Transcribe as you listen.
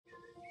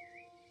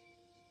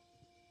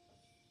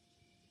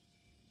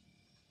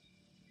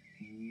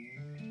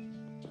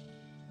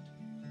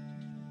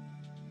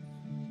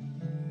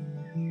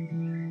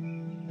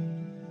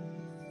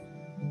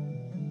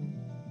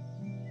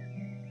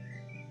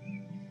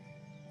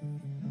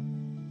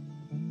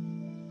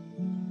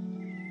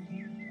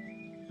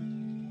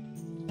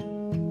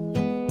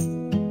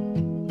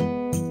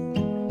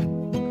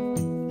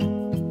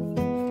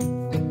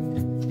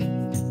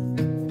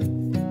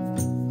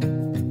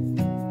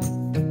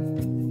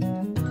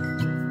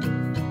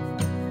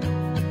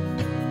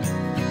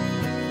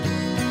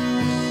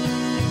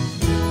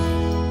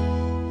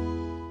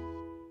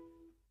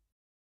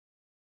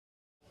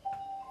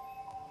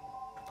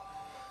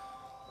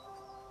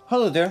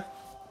Hello there.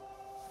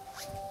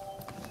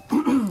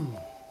 And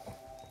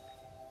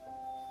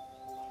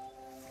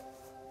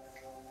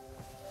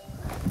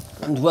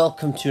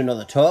welcome to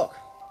another talk.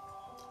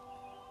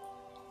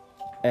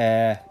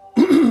 And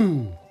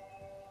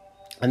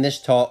this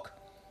talk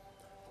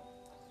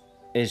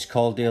is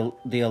called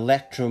the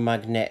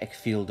electromagnetic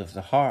field of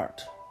the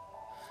heart.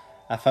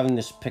 I found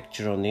this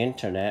picture on the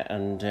internet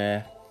and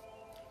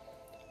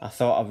I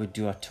thought I would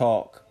do a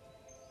talk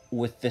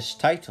with this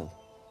title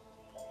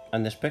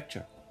and this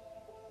picture.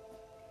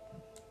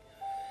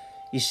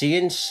 You see,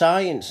 in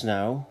science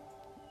now,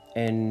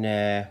 in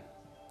the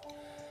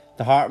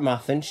Heart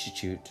Math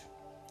Institute,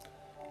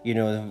 you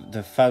know,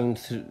 they've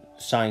found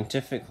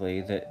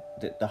scientifically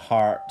that the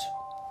heart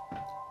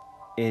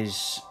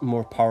is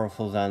more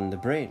powerful than the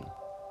brain.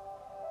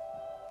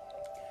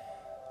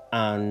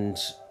 And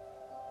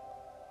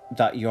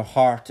that your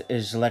heart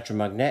is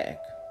electromagnetic.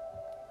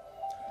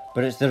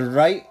 But it's the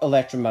right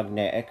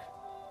electromagnetic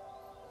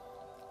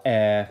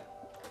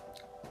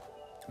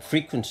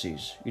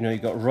frequencies. You know,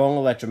 you've got wrong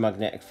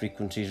electromagnetic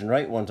frequencies and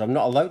right ones. I'm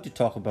not allowed to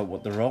talk about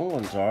what the wrong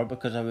ones are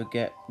because I would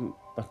get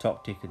my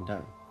talk taken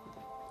down.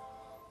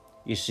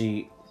 You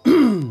see,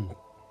 and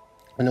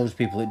those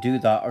people that do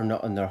that are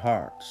not in their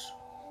hearts.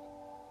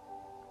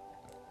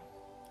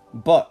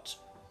 But,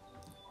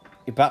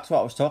 back to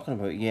what I was talking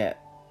about, the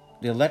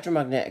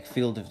electromagnetic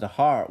field of the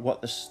heart,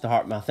 what the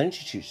Heart Math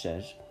Institute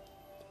says,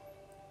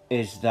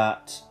 is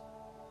that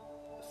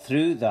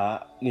through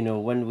that, you know,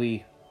 when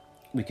we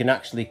can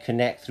actually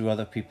connect through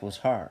other people's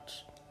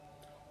hearts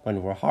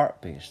when we're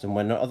heart-based and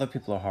when other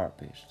people are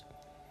heart-based.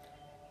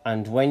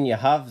 And when you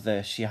have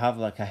this, you have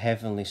like a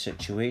heavenly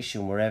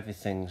situation where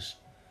everything's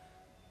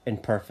in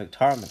perfect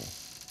harmony.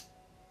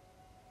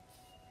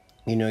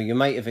 You know, you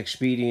might have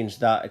experienced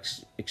that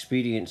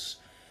experience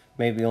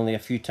maybe only a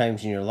few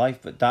times in your life,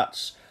 but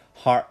that's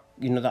heart,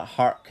 you know, that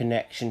heart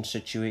connection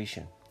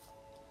situation.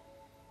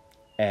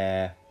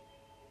 Like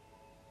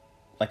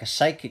a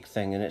psychic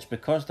thing, and it's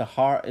because the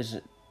heart is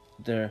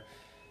the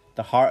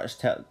heart is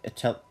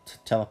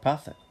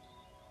telepathic.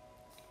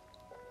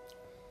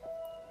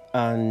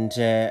 And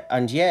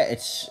yeah,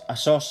 I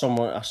saw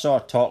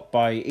a talk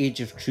by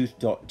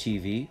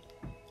ageoftruth.tv.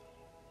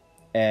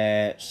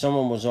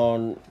 Someone was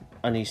on,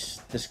 and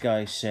this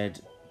guy said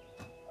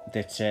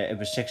that it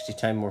was 60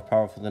 times more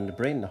powerful than the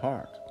brain, the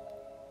heart.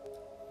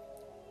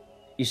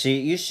 You see,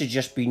 it used to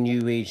just be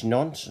new age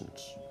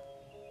nonsense,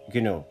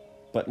 you know,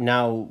 but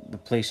now the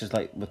places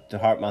like with the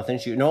Heart Math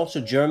Institute and also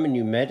German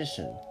New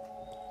Medicine,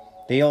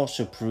 they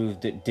also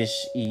proved that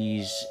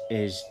dis-ease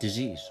is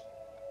disease.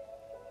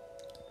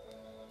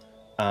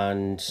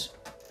 And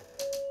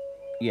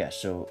yeah,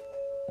 so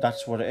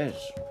that's what it is.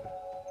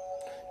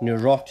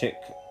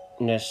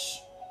 Neuroticness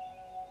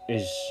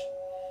is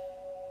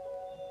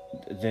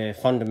the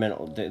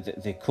fundamental,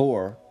 the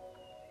core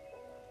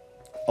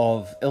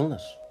of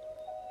illness.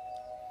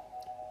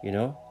 You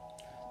know,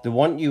 they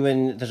want you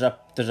in. There's a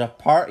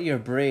part of your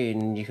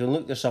brain. You can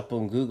look this up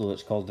on Google.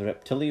 It's called the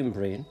reptilian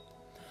brain.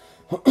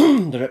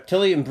 The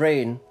reptilian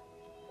brain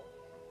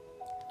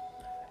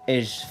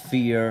is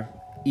fear,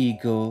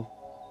 ego,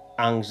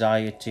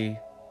 anxiety,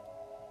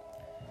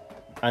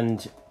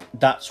 and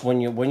that's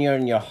when you're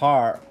in your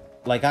heart.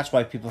 Like, that's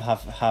why people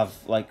have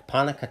like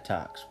panic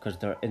attacks, because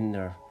they're in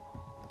their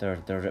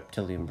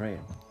reptilian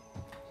brain.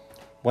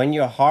 When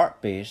you're heart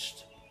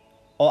based,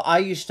 I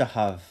used to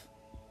have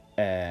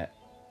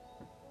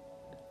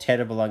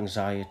terrible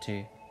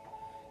anxiety,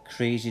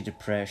 crazy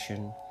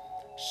depression,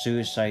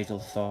 suicidal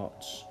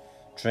thoughts,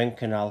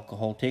 drinking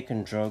alcohol,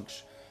 taking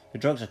drugs. The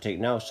drugs I take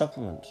now are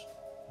supplements,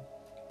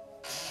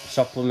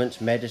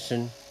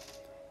 medicine,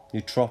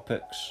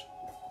 nootropics,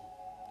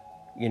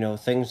 you know,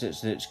 things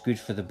that's good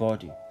for the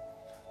body.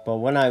 But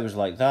when I was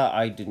like that,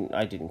 I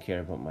didn't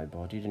care about my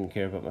body, didn't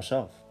care about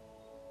myself.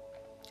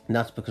 And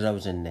that's because I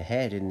was in the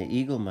head, in the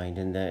ego mind,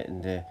 in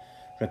the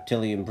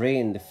reptilian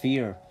brain, the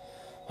fear.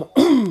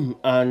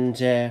 And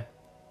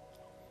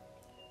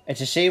it's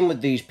the same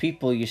with these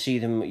people. You see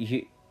them,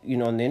 you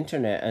know, on the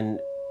internet, and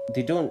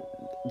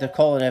they're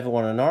calling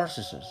everyone a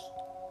narcissist,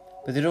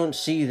 but they don't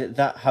see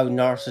that how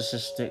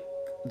narcissistic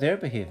they're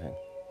behaving.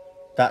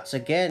 That's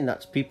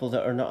people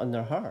that are not in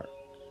their heart.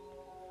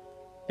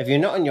 If you're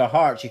not in your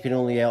heart, you can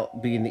only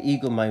be in the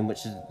ego mind,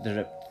 which is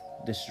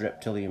this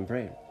reptilian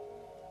brain.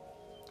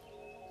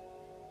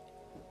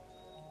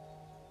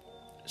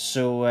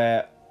 So,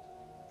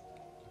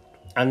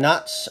 and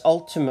that's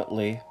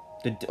ultimately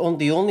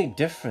the only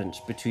difference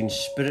between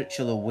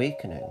spiritual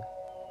awakening.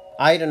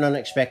 I had an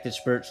unexpected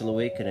spiritual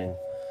awakening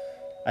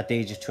at the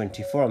age of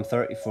 24. I'm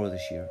 34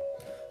 this year.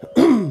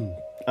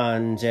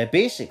 And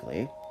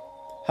basically,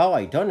 how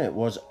I done it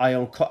was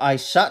I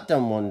sat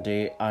down one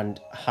day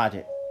and had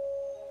it.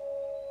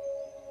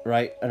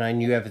 Right? And I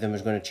knew everything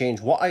was going to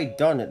change. What I'd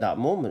done at that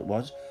moment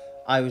was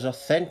I was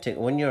authentic.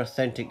 When you're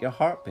authentic, you're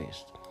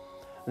heart-based.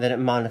 And then it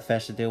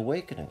manifested the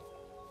awakening.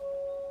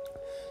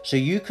 So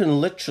you can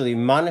literally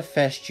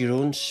manifest your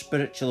own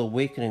spiritual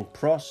awakening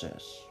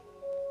process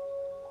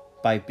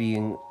by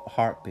being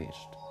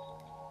heart-based.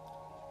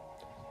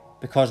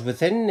 Because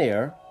within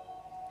there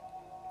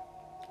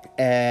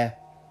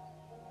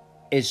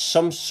is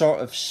some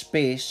sort of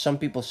space. Some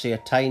people say a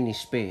tiny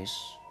space,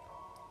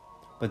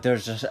 but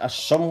there's a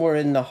somewhere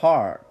in the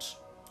heart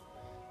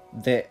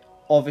that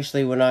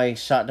obviously when I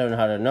sat down and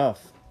had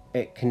enough,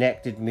 it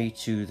connected me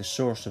to the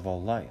source of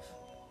all life.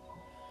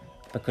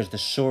 Because the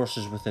source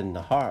is within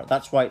the heart.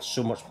 That's why it's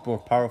so much more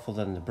powerful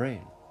than the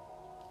brain.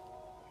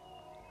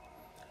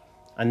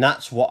 And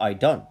that's what I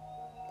done,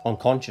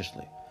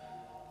 unconsciously.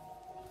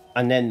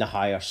 And then the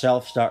higher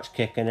self starts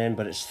kicking in,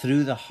 but it's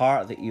through the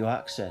heart that you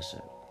access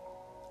it.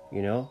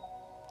 You know?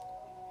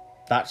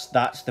 That's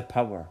the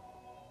power.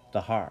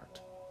 The heart.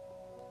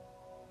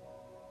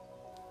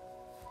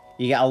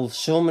 You get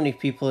so many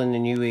people in the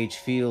New Age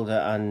field,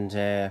 and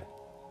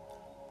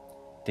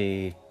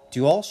they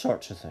do all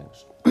sorts of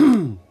things.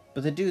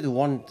 But they do the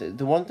one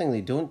thing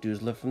they don't do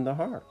is live from their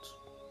hearts.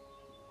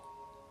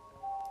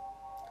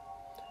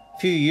 A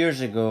few years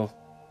ago,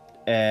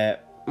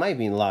 might have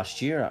been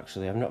last year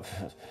actually, I'm not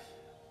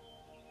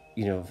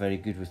very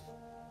good with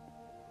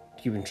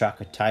keeping track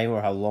of time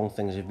or how long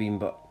things have been,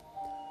 but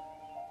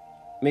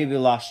maybe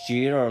last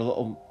year or a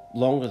little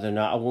longer than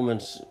that, a woman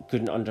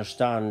couldn't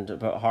understand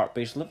about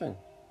heart-based living.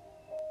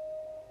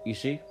 You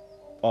see?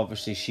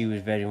 Obviously she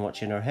was very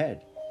much in her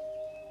head.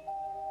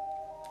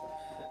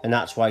 And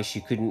that's why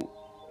she couldn't...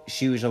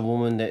 She was a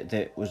woman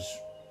that was...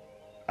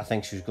 I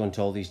think she was going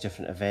to all these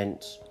different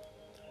events,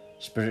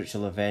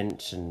 spiritual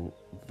events, and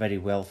very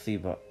wealthy,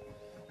 but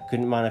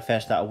couldn't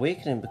manifest that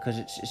awakening because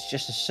it's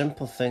just a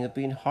simple thing of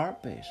being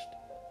heart-based.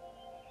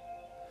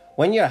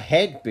 When you're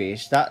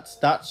head-based, that's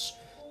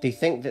they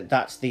think that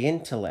that's the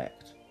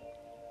intellect.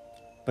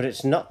 But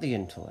it's not the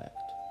intellect.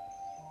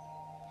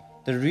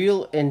 The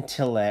real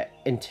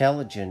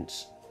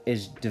intelligence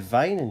is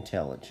divine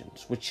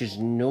intelligence, which is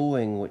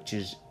knowing, which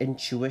is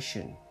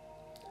intuition,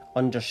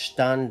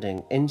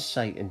 understanding,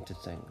 insight into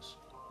things.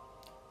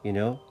 You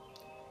know,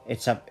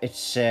 it's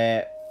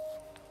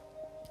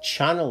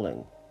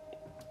channeling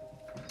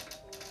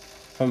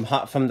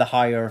from the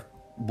higher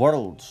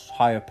worlds,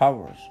 higher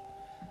powers,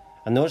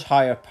 and those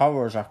higher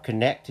powers are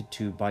connected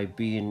to by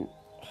being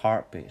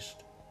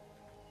heart-based,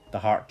 the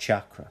heart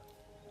chakra.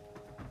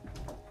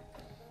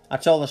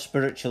 That's all the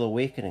spiritual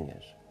awakening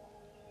is.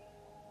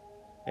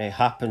 It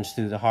happens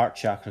through the heart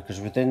chakra, because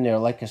within there,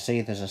 like I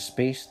say, there's a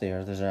space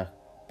there, there's a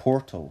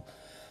portal.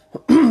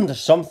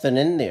 There's something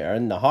in there,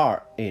 in the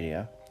heart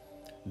area,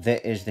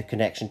 that is the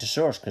connection to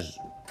source, because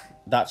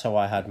that's how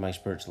I had my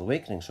spiritual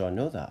awakening, so I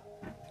know that.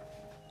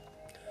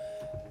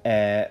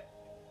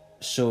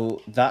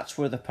 So that's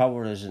where the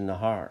power is, in the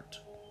heart.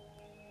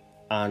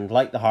 And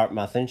like the Heart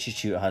Math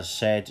Institute has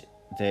said,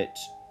 that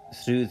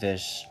through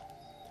this,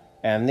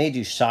 they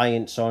do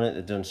science on it,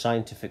 they've done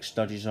scientific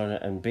studies on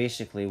it, and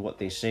basically what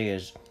they say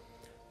is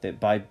that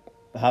by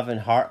having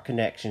heart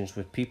connections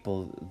with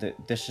people,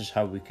 that this is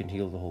how we can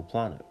heal the whole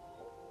planet.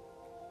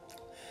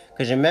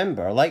 Because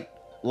remember, like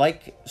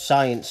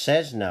science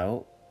says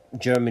now,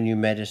 German New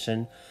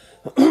Medicine,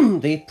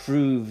 they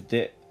proved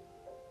that,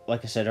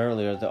 like I said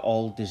earlier, that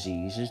all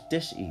disease is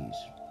dis-ease.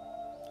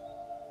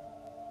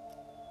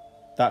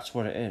 That's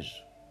what it is.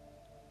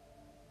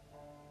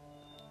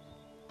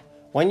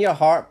 When you're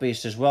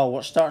heart-based as well,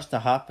 what starts to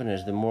happen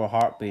is the more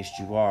heart-based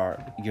you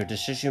are, your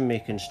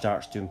decision-making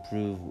starts to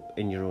improve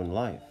in your own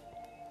life.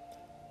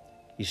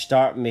 You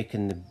start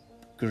making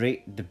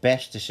the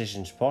best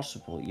decisions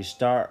possible. You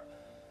start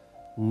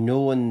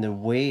knowing the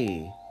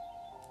way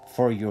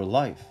for your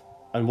life.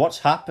 And what's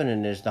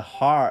happening is the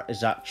heart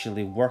is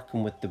actually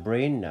working with the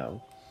brain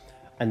now.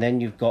 And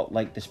then you've got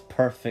like this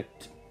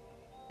perfect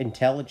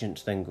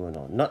intelligence thing going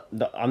on.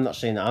 I'm not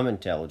saying that I'm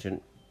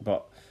intelligent,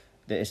 but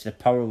it's the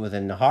power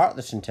within the heart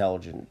that's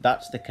intelligent.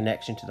 That's the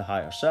connection to the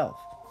higher self.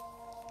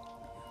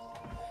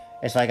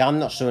 It's like I'm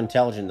not so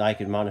intelligent that I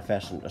could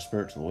manifest a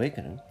spiritual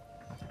awakening,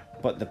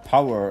 but the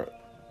power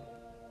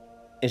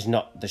is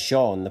not the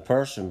Sean, the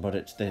person, but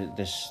it's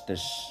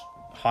this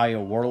higher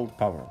world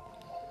power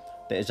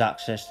that is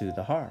accessed through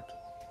the heart.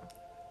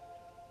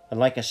 And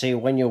like I say,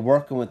 when you're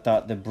working with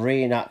that, the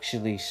brain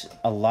actually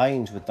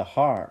aligns with the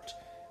heart,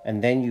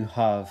 and then you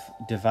have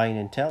divine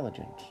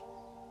intelligence.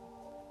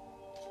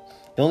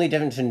 The only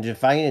difference in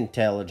divine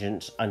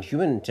intelligence and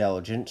human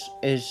intelligence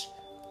is,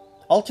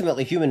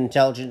 ultimately human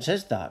intelligence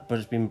is that, but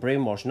it's been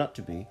brainwashed not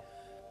to be.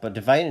 But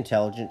divine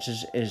intelligence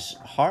is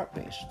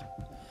heart-based.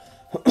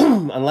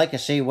 And like I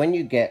say, when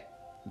you get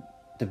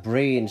the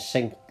brain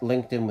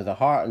linked in with the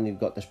heart and you've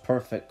got this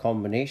perfect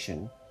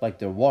combination, like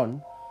they're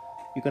one,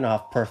 you're going to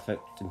have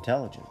perfect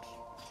intelligence.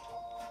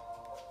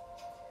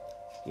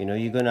 You know,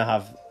 you're going to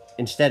have,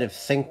 instead of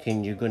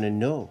thinking, you're going to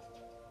know.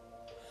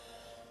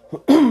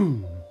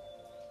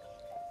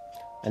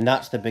 And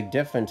that's the big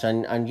difference.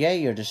 And yeah,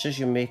 your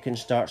decision making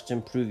starts to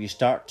improve. You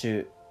start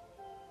to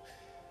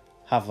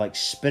have like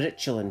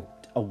spiritual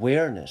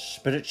awareness,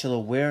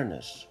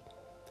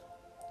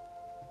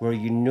 where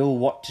you know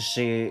what to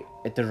say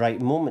at the right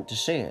moment to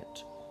say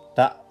it.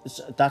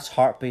 That's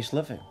heart-based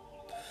living.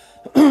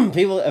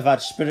 People that have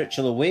had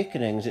spiritual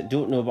awakenings that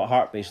don't know about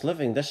heart-based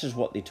living, this is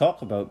what they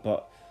talk about,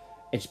 but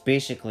It's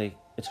basically,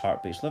 it's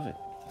heart-based living.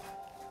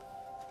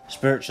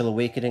 Spiritual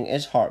awakening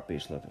is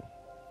heart-based living.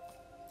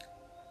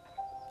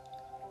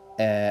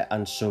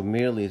 And so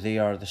merely they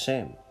are the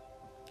same.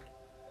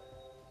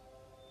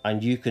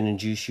 And you can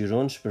induce your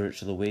own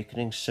spiritual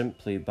awakening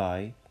simply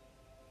by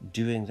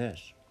doing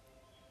this.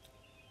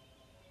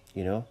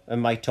 You know, in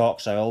my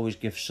talks I always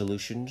give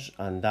solutions,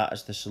 and that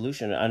is the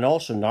solution. And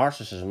also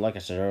narcissism, like I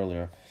said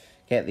earlier,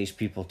 get these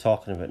people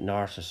talking about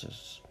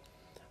narcissists,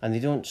 and they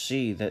don't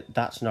see that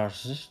that's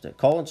narcissistic.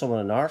 Calling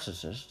someone a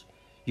narcissist,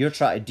 you're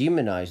trying to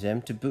demonize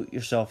them to boot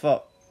yourself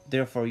up.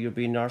 Therefore, you're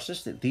being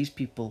narcissistic. These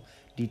people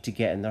need to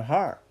get in their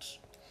hearts.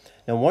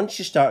 Now, once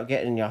you start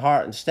getting in your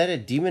heart, instead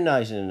of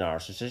demonizing a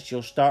narcissist,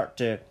 you'll start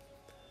to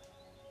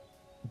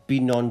be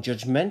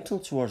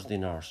non-judgmental towards the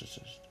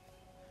narcissist.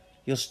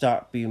 You'll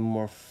start being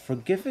more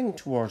forgiving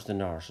towards the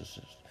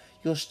narcissist.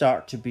 You'll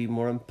start to be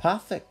more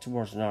empathic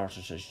towards the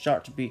narcissist.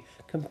 Start to be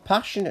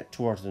compassionate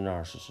towards the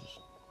narcissist.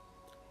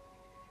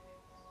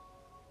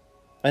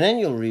 And then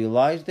you'll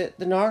realize that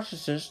the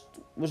narcissist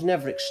was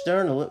never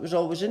external, it was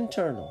always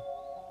internal.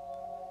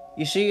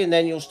 You see, and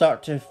then you'll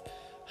start to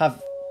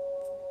have,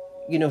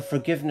 you know,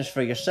 forgiveness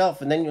for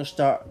yourself, and then you'll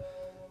start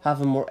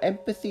having more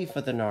empathy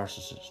for the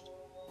narcissist.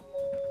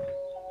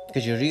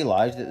 Because you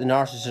realize that the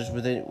narcissist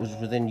was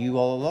within you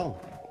all along.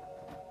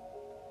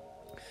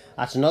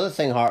 That's another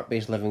thing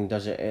heart-based living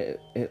does.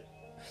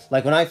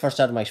 Like when I first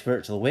started my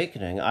spiritual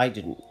awakening, I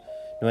didn't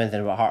know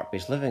anything about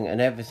heart-based living, and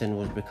everything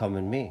was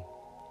becoming me.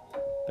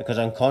 Because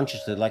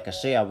unconsciously, like I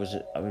say, I was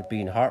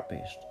being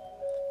heart-based.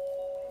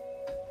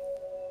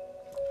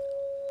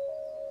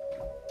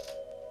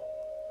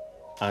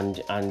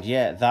 And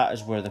yeah, that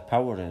is where the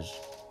power is.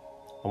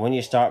 And when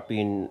you start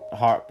being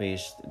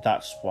heart-based,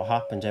 that's what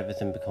happens.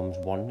 Everything becomes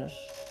oneness.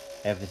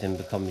 Everything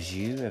becomes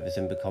you.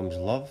 Everything becomes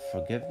love,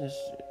 forgiveness,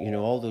 you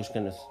know, all those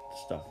kind of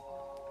stuff.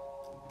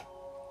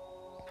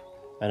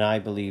 And I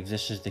believe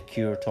this is the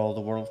cure to all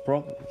the world's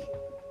problems.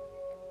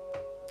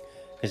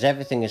 Because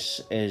everything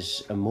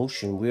is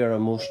emotion. We are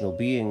emotional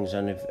beings,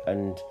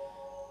 and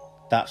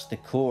that's the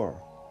core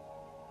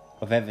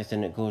of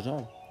everything that goes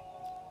on.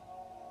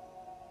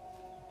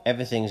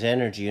 Everything's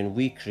energy, and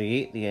we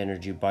create the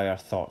energy by our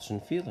thoughts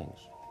and feelings.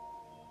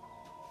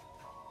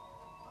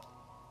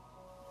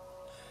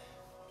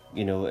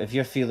 You know, if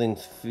you're feeling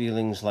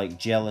feelings like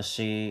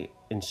jealousy,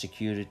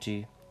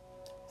 insecurity,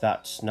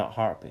 that's not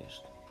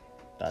heart-based.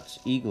 That's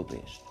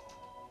ego-based.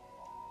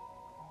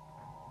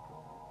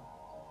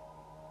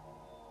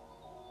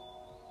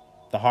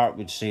 The heart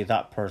would say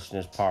that person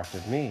is part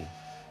of me.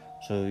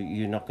 So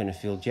you're not going to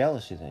feel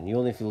jealousy then. You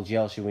only feel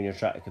jealousy when you're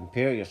trying to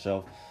compare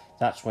yourself.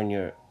 That's when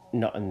you're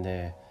not in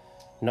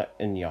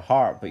your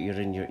heart, but you're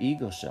in your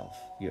ego self,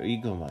 your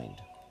ego mind.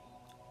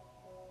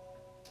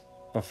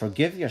 But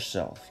forgive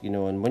yourself, you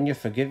know, and when you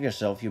forgive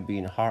yourself, you're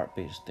being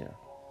heart-based there.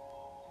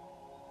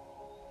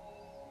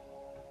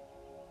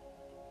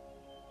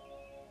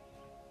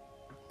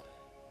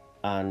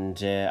 And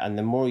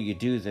the more you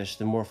do this,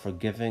 the more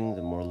forgiving,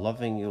 the more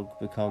loving you'll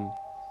become.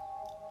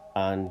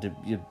 And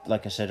you,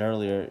 like I said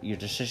earlier, your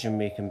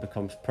decision-making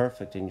becomes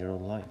perfect in your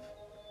own life.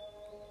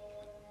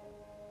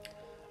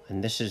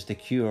 And this is the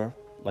cure,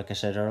 like I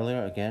said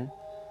earlier, again,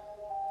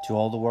 to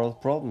all the world's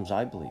problems,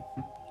 I believe.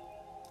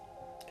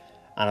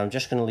 And I'm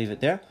just going to leave it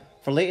there.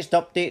 For latest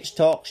updates,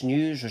 talks,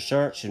 news,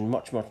 research, and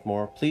much, much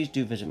more, please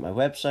do visit my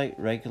website,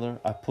 regular.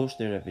 I post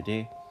there every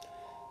day.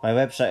 My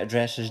website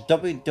address is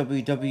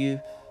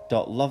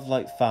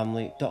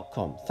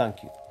www.lovelightfamily.com.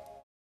 Thank you.